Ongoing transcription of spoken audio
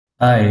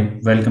Hi,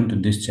 welcome to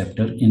this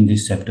chapter. In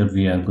this chapter,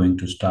 we are going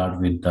to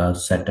start with the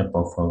setup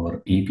of our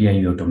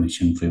API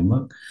automation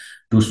framework.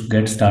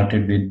 Get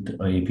started with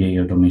API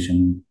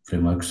automation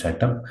framework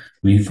setup,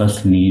 we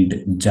first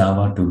need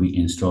Java to be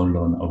installed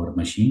on our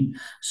machine.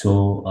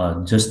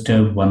 So, just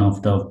one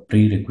of the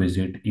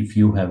prerequisite, if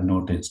you have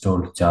not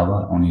installed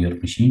Java on your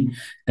machine,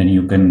 then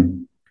you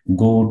can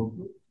go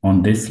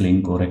on this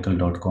link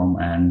oracle.com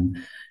and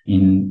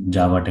in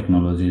Java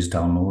Technologies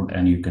download,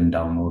 and you can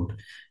download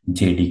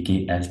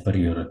JDK as per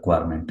your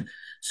requirement.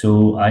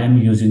 So I am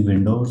using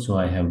Windows, so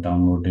I have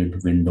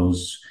downloaded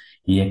Windows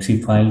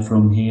exe file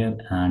from here,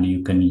 and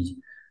you can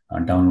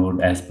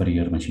download as per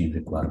your machine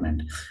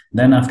requirement.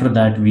 Then after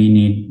that, we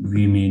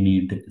may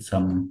need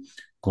some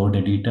code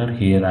editor.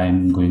 Here I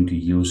am going to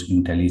use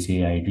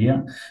IntelliJ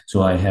IDEA.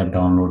 So I have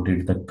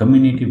downloaded the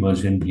community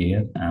version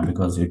here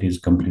because it is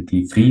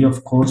completely free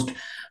of cost.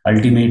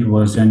 Ultimate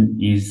version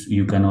is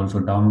you can also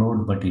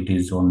download, but it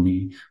is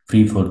only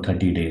free for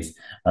 30 days,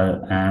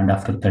 and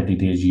after 30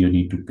 days you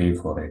need to pay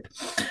for it.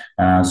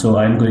 So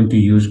I'm going to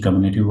use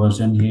community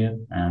version here,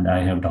 and I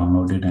have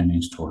downloaded and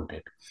installed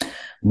it.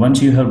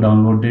 Once you have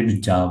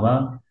downloaded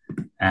Java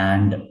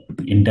and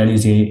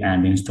IntelliJ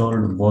and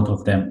installed both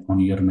of them on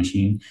your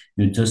machine,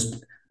 you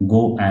just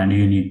go and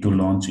you need to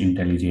launch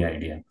IntelliJ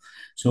IDEA.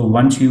 So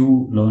once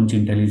you launch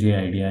IntelliJ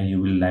IDEA,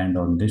 you will land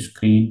on this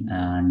screen,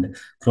 and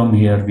from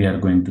here we are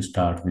going to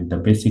start with the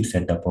basic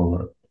setup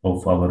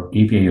of our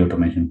API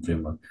automation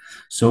framework.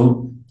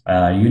 So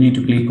you need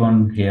to click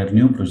on here,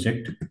 new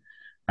project.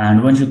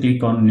 And once you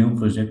click on new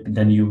project,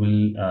 then you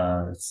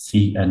will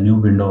see a new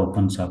window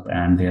opens up,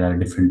 and there are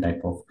different type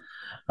of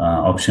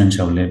options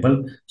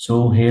available.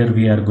 So here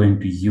we are going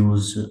to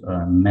use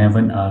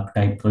Maven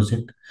archetype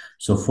project.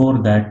 So for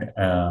that,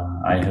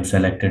 I have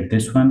selected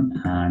this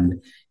one,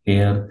 and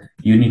here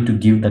you need to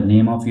give the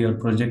name of your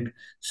project.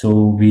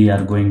 So we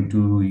are going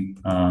to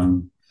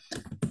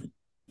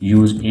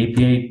use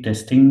API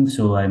testing.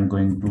 So I'm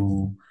going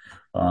to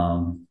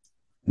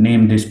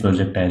name this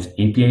project as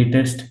API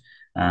test,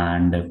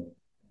 and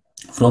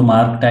from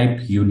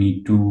archetype you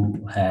need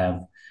to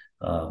have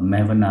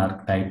Maven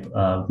archetype.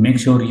 Make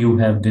sure you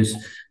have this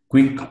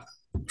quick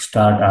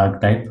start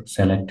archetype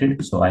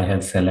selected. So I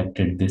have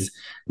selected this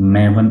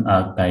Maven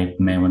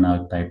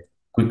archetype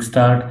quick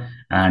start,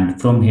 and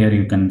from here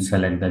you can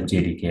select the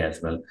JDK as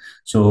well.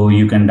 So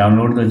you can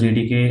download the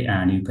JDK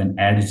and you can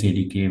add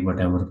JDK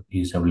whatever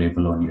is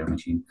available on your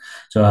machine.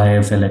 So I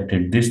have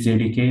selected this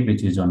JDK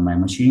which is on my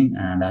machine,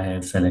 and I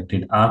have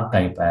selected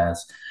archetype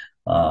as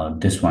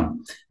this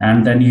one.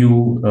 And then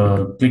you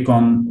click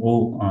on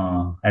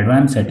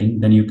advanced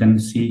setting, then you can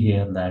see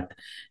here that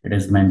it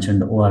is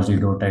mentioned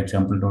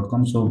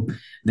org.example.com. So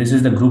this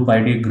is the group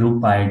ID.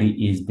 Group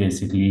ID is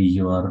basically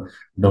your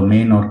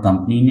domain or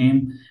company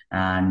name,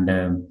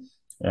 and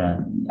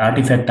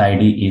artifact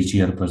ID is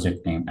your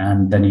project name,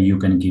 and then you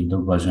can give the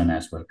version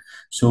as well.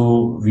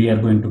 So we are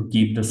going to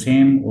keep the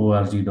same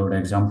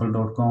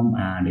org.example.com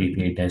and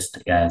API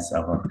test as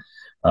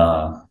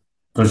our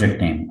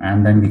project name,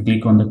 and then we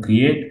click on the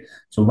create.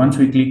 So once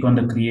we click on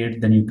the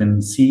create, then you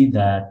can see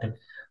that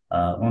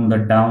on the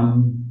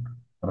down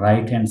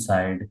right hand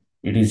side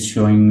it is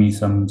showing me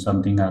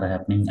something are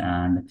happening,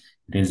 and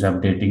it is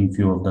updating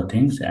few of the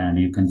things, and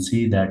you can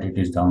see that it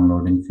is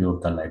downloading few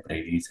of the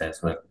libraries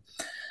as well.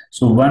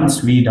 So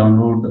once we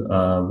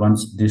download,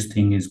 once this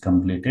thing is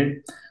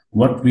completed,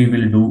 what we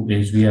will do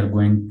is we are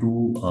going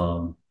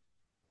to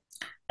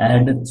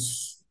add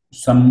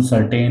some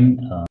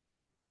certain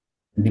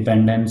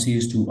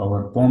dependencies to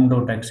our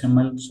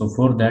pom.xml. So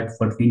for that,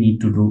 what we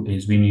need to do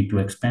is we need to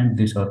expand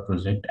this our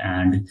project,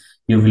 and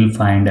you will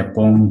find a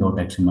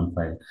pom.xml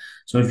file.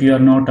 So if you are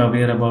not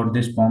aware about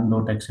this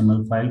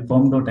pom.xml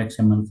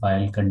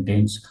file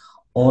contains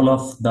all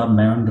of the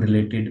Maven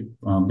related,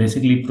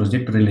 basically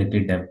project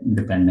related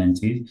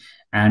dependencies,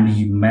 and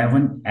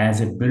Maven as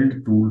a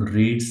build tool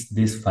reads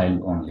this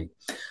file only.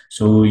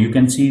 So you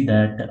can see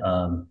that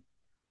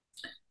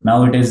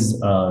now it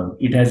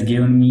has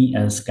given me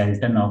a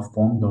skeleton of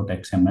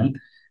pom.xml,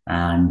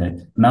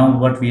 and now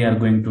what we are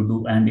going to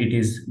do, and it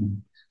is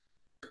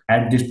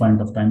at this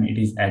point of time it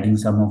is adding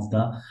some of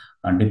the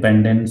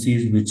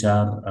dependencies which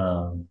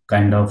are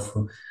kind of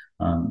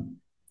um,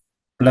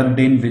 plugged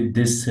in with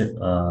this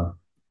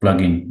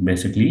plugin,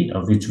 basically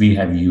which we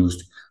have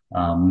used,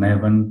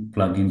 Maven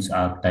plugins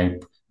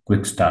archetype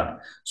quick start.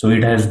 So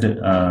it has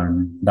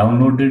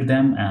downloaded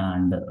them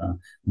and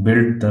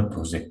built the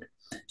project.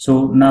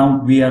 So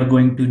now we are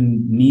going to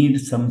need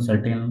some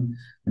certain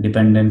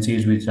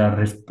dependencies which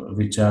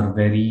are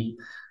very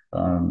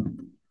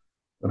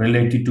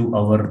related to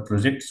our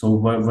project. So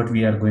what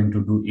we are going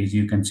to do is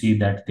you can see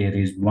that there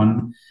is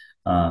one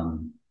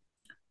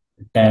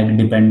tag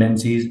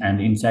dependencies,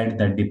 and inside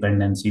that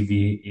dependency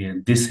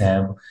we this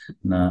have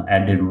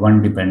added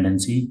one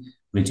dependency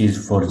which is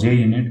for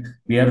JUnit.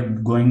 We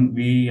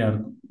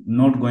are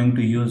not going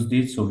to use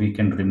this, so we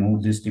can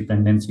remove this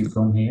dependency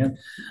from here.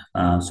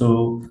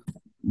 So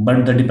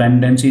but the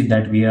dependency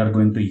that we are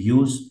going to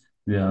use,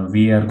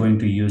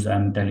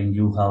 I'm telling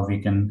you how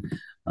we can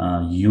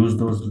use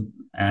those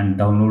and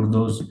download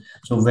those.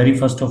 So very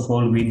first of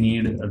all, we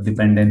need a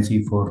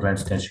dependency for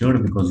REST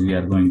assured, because we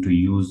are going to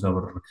use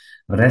our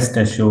REST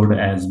assured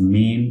as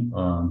main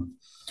uh,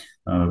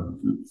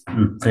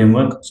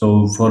 framework.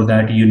 So for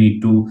that, you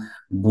need to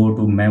go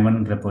to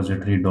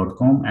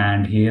mavenrepository.com,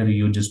 and here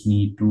you just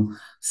need to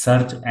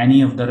search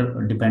any of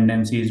the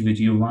dependencies which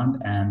you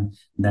want, and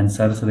then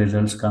search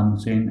results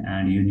comes in,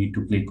 and you need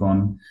to click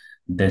on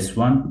this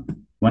one.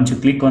 Once you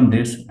click on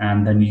this,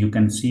 and then you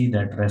can see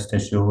that rest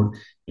assured,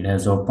 it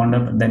has opened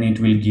up. Then it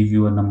will give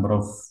you a number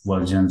of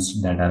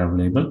versions that are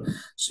available.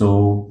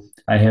 So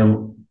I have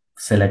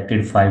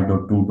selected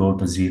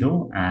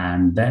 5.2.0,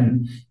 and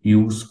then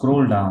you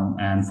scroll down,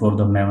 and for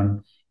the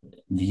Maven,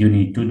 you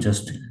need to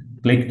just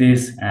click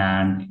this,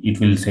 and it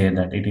will say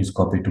that it is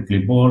copied to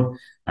clipboard,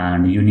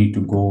 and you need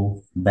to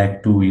go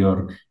back to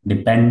your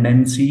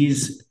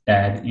dependencies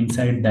tag.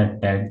 Inside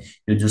that tag,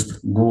 you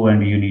just go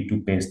and you need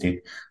to paste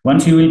it.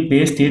 Once you will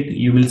paste it,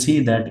 you will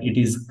see that it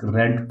is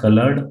red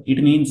colored.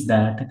 It means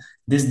that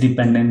this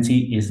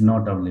dependency is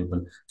not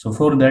available. So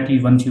for that,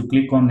 once you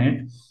click on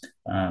it,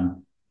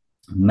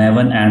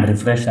 Maven and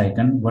refresh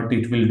icon, what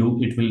it will do,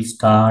 it will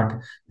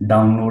start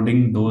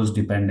downloading those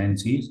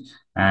dependencies,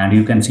 and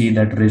you can see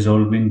that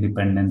resolving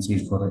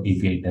dependencies for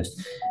API test.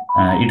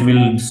 It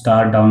will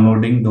start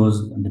downloading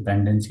those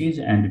dependencies,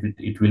 and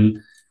it will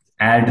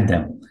add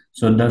them.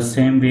 So the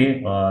same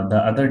way,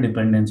 the other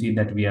dependency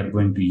that we are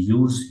going to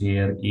use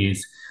here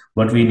is,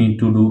 what we need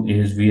to do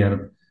is, we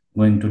are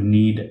going to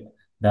need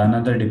the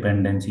another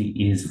dependency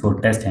is for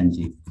test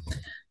ng.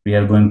 We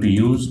are going to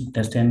use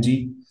test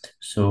ng.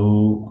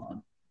 So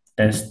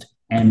test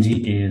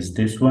ng is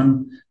this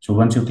one. So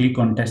once you click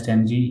on test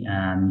ng,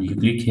 and you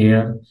click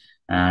here,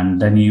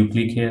 and then you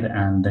click here,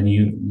 and then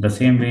you, the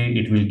same way,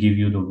 it will give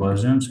you the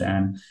versions,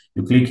 and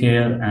you click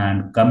here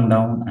and come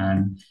down,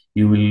 and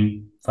you will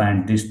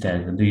find this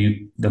tag.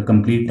 The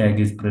complete tag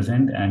is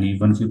present, and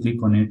once you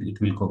click on it, it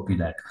will copy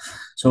that.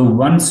 So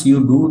once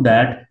you do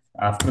that,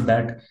 after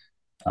that,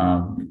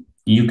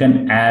 you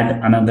can add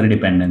another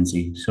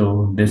dependency.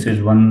 So this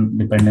is one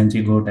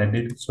dependency got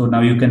added. So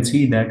now you can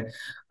see that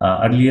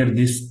earlier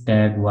this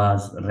tag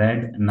was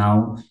red.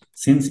 Now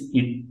since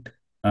it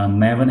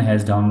Maven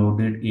has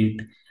downloaded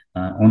it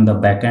on the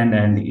backend,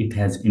 and it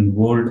has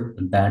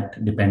involved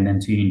that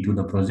dependency into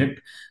the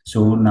project,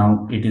 so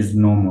now it is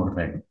no more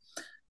red.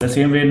 The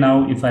same way,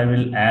 now if I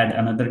will add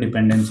another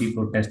dependency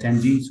for test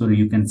ng, so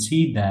you can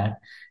see that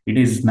it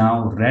is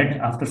now red.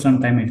 After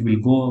some time it will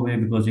go away,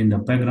 because in the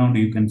background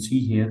you can see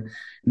here,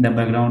 in the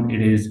background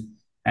it is,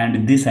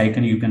 and this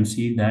icon, you can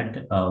see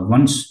that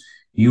once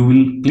you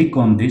will click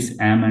on this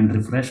and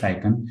refresh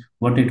icon,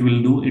 what it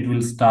will do, it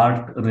will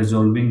start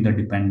resolving the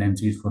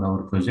dependencies for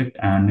our project.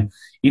 And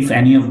if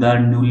any of the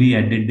newly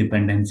added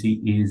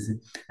dependency is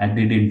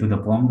added into the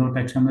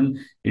pom.xml,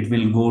 it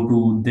will go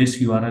to this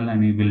URL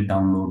and it will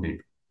download it.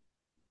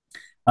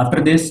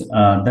 After this,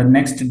 the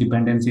next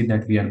dependency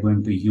that we are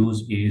going to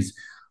use is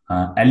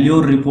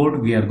Allure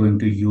report. We are going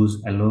to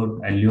use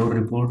Allure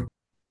report.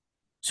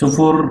 So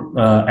for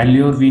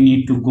Allure, we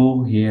need to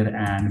go here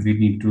and we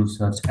need to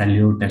search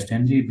Allure test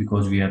ng,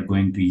 because we are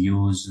going to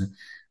use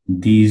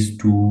these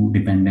two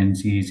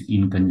dependencies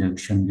in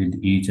conjunction with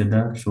each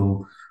other.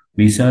 So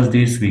we search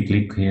this, we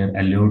click here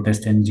Allure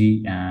test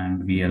ng,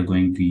 and we are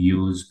going to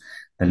use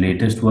the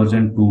latest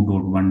version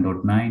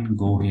 2.1.9.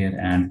 Go here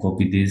and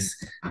copy this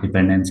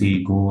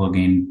dependency, go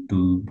again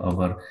to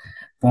our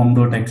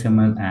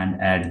form.xml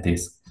and add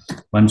this.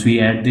 Once we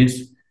add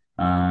this,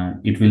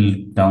 it will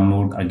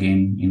download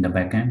again in the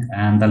backend.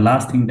 And the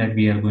last thing that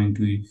we are going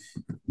to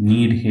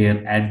need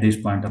here at this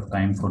point of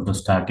time, for the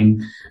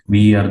starting,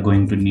 we are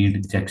going to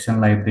need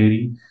Jackson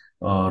library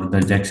or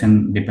the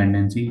Jackson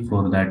dependency.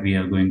 For that, we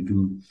are going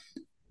to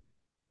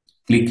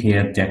click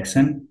here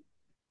Jackson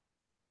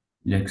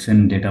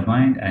data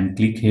bind, and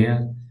click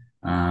here.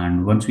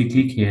 And once we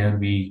click here,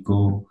 we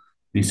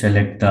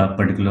select the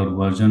particular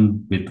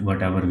version with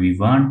whatever we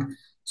want.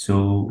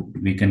 So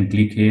we can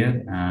click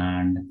here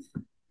and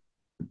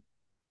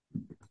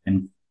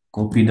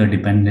copy the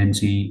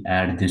dependency,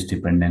 add this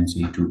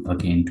dependency to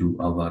again to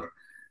our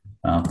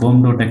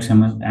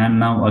form.xml. And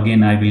now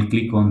again, I will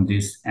click on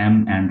this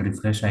M and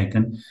refresh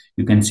icon.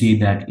 You can see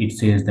that it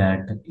says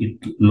that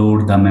it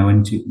load the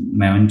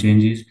Maven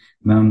changes.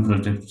 Maven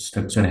project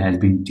structure has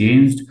been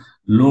changed.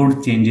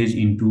 Load changes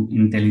into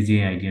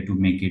IntelliJ IDEA to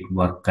make it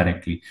work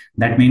correctly.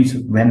 That means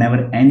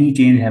whenever any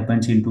change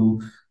happens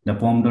into the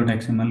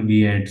form.xml,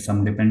 we add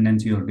some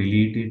dependency or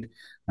delete it,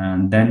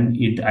 and then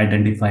it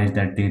identifies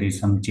that there is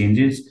some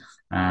changes,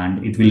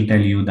 and it will tell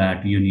you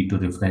that you need to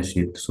refresh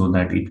it so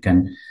that it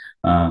can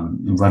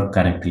work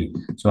correctly.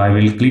 So I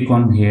will click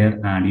on here,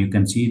 and you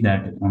can see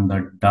that on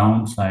the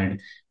downside,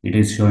 it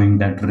is showing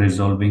that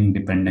resolving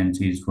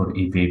dependencies for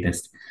API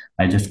test.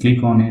 I just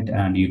click on it,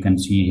 and you can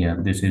see here,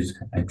 this is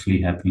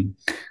actually happening,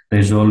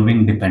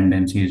 resolving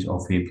dependencies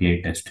of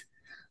API test.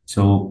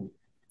 So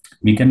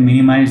we can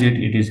minimize it.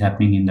 It is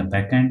happening in the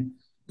backend.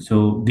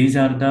 So these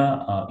are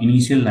the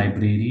initial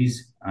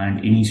libraries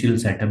and initial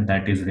setup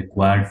that is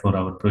required for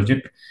our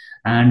project.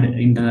 And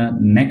in the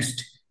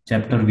next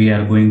chapter, we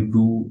are going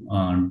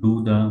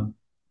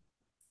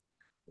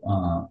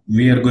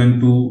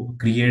to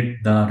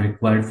create the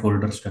required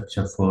folder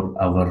structure for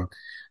our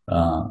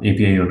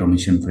API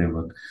automation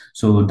framework.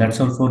 So that's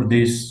all for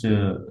this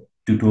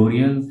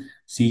tutorial.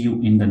 See you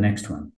in the next one.